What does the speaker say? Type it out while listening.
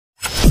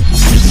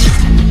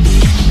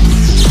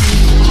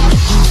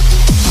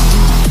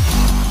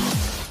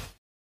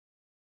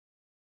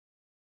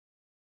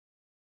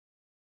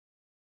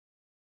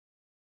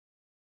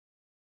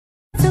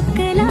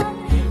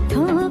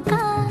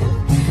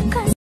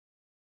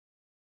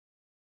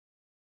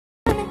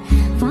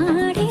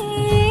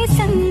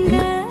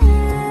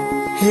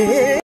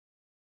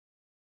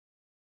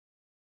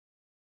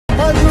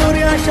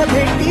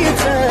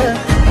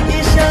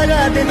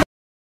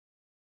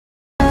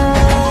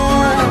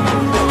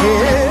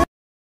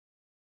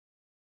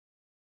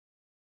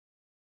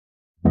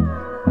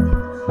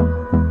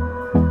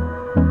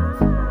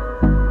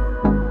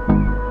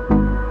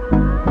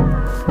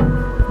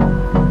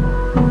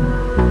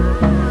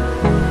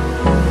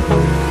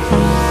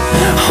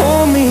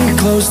me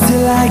close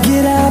till I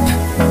get up.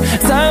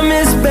 Time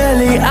is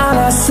barely on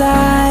our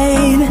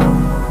side.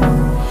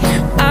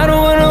 I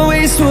don't wanna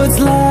waste what's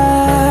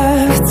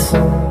left.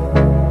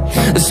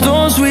 The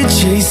storms we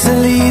chase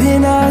are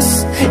leading us,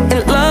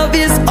 and love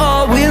is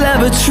all we'll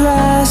ever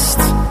trust.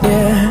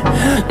 Yeah,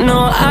 no,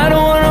 I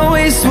don't wanna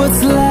waste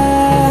what's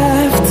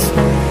left.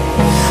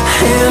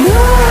 And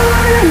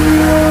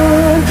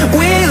on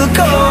we'll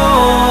go,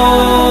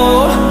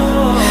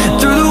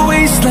 through the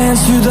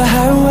wastelands, through the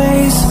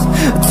highways,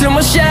 till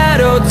my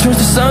shadow turns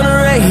to sun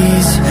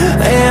rays.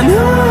 And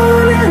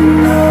on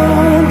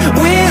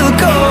we'll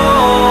go,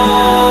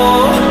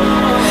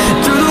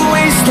 through the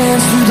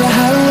wastelands, through the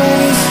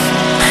highways,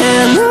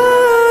 and on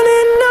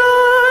we'll go.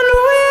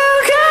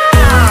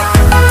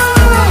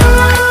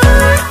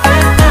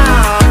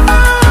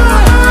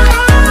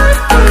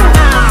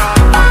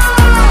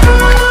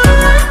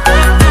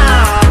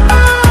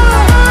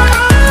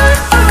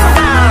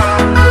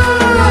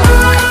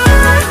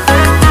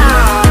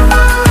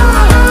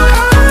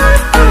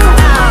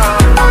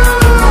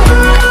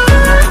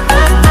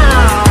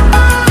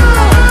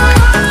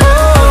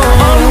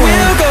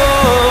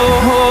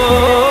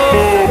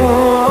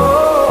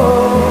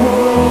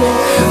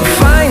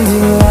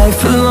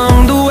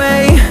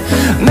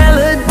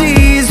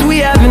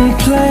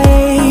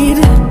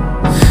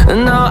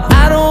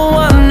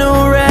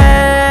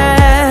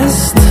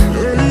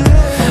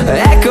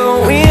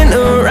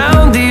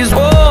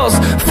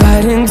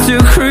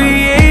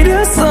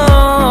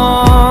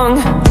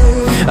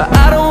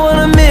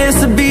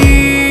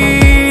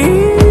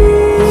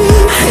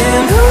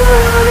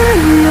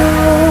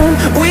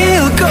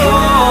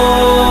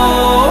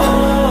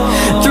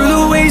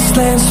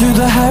 Through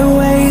the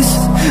highways,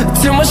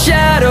 till my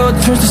shadow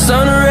turns to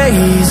sun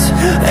rays.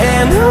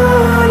 And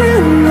on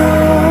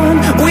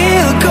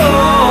we'll go,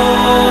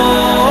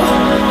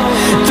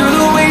 through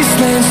the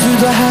wastelands, through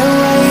the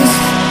highways,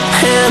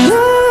 and on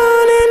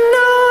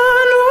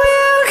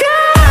we'll go.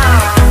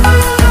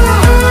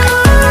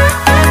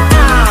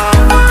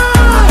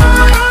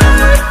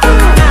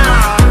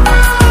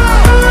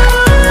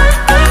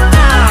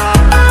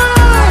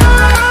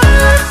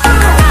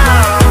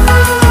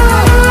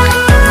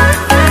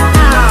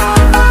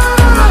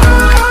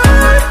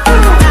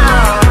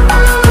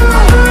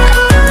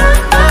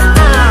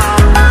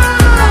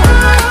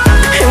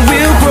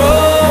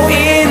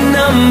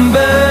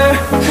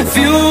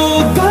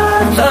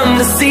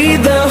 See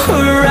the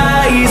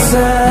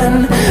horizon,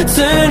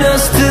 turn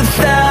us to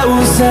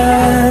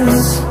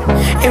thousands,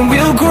 and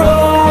we'll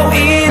grow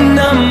in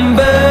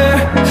number,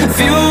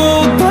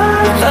 fueled by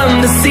them.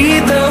 To see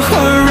the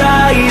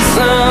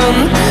horizon,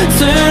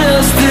 turn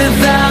us to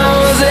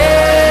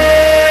thousands,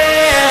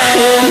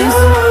 and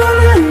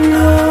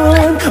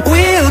on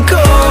we'll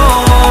go,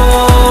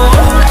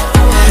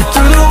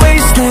 through the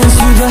wastelands,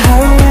 through the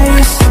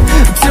highways,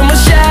 till my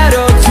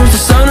shadow turns to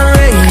sun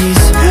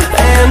rays.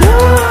 And on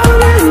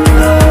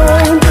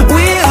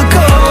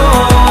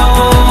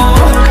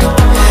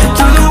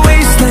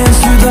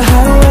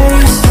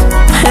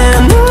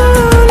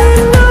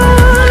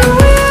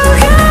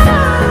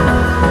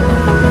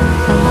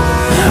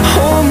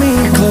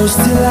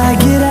till I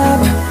get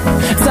up.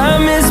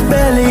 Time is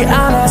barely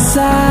on our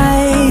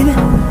side.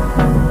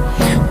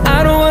 I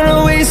don't wanna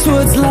waste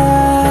what's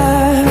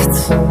left.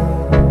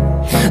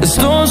 The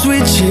storms we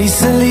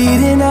chase are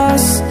leading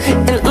us,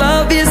 and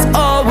love is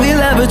all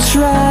we'll ever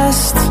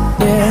trust.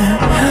 Yeah,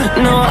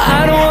 no,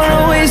 I don't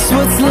wanna waste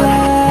what's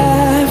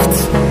left.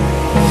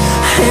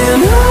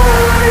 And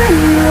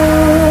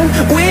on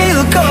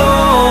we'll go,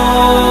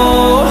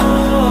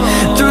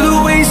 through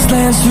the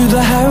wastelands, through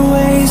the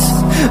highways,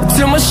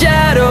 till my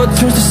shadow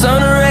turns to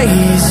sun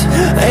rays.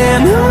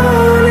 And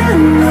on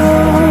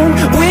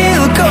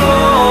we'll go,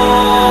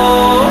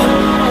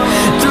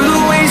 through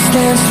the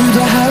wastelands, through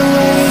the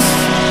highways,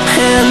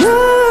 and on.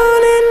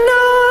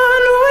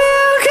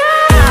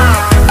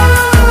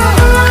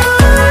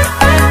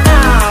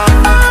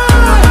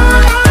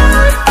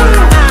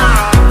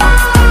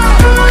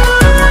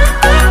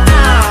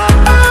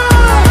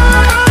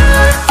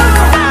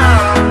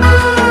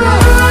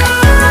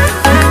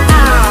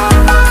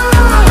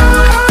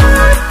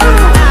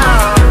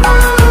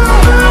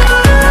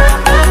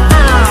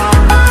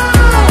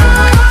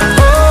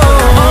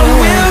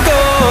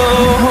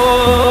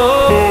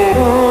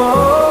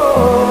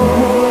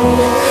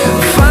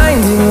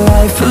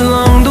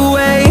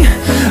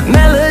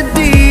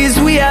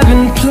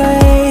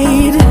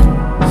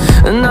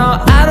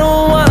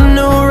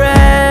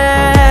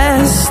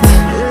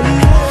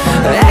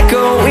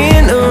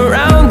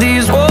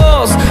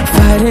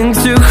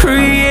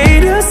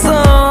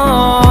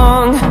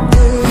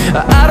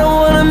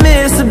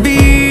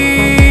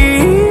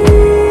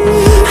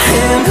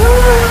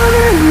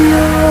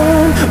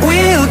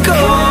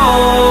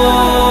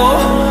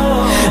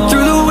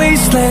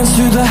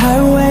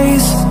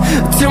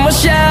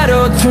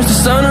 Turns to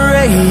sun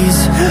rays.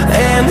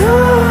 And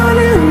on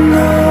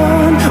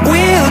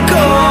we'll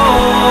go,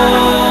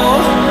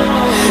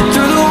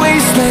 through the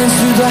wastelands,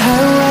 through the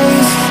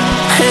highways,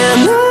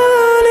 and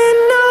on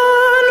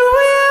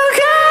we'll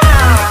go.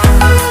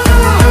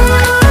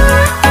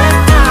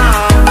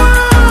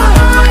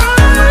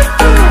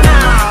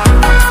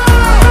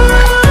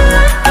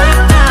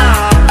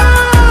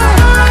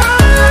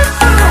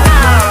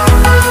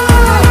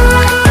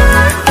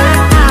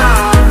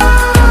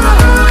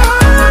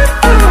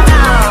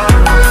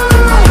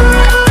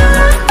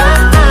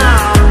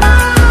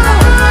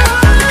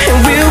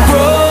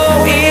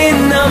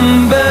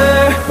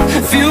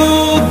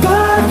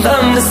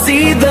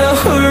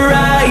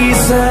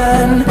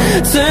 thousand,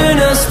 turn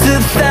us to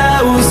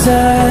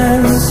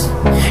thousands,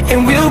 and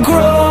we'll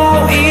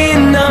grow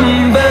in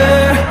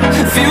number,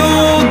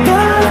 fueled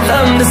by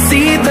them to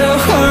see the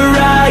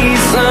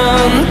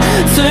horizon,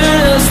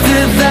 turn us to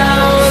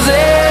thousands,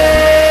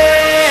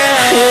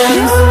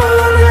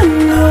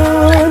 and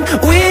on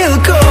we'll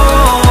go,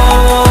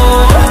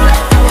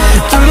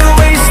 through the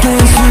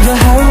wastelands, through the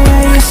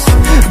highways,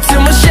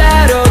 till my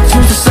shadow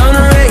turns to sun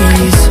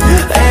rays,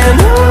 and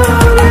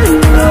on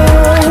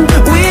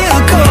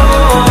we'll go,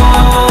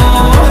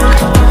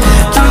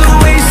 through the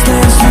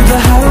wastelands, through the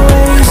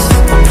highways,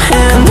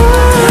 and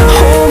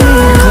hold me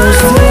close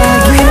till I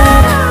get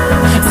up.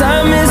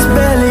 Time is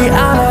barely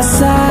on our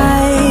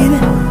side.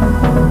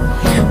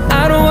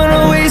 I don't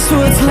wanna waste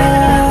what's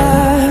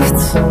left.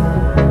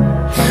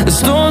 The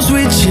storms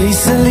we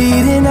chase are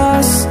leading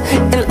us,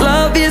 and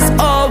love is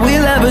all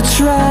we'll ever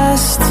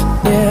trust.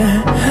 Yeah,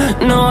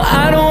 no,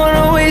 I don't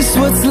wanna waste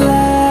what's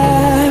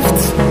left.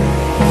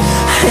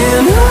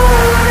 And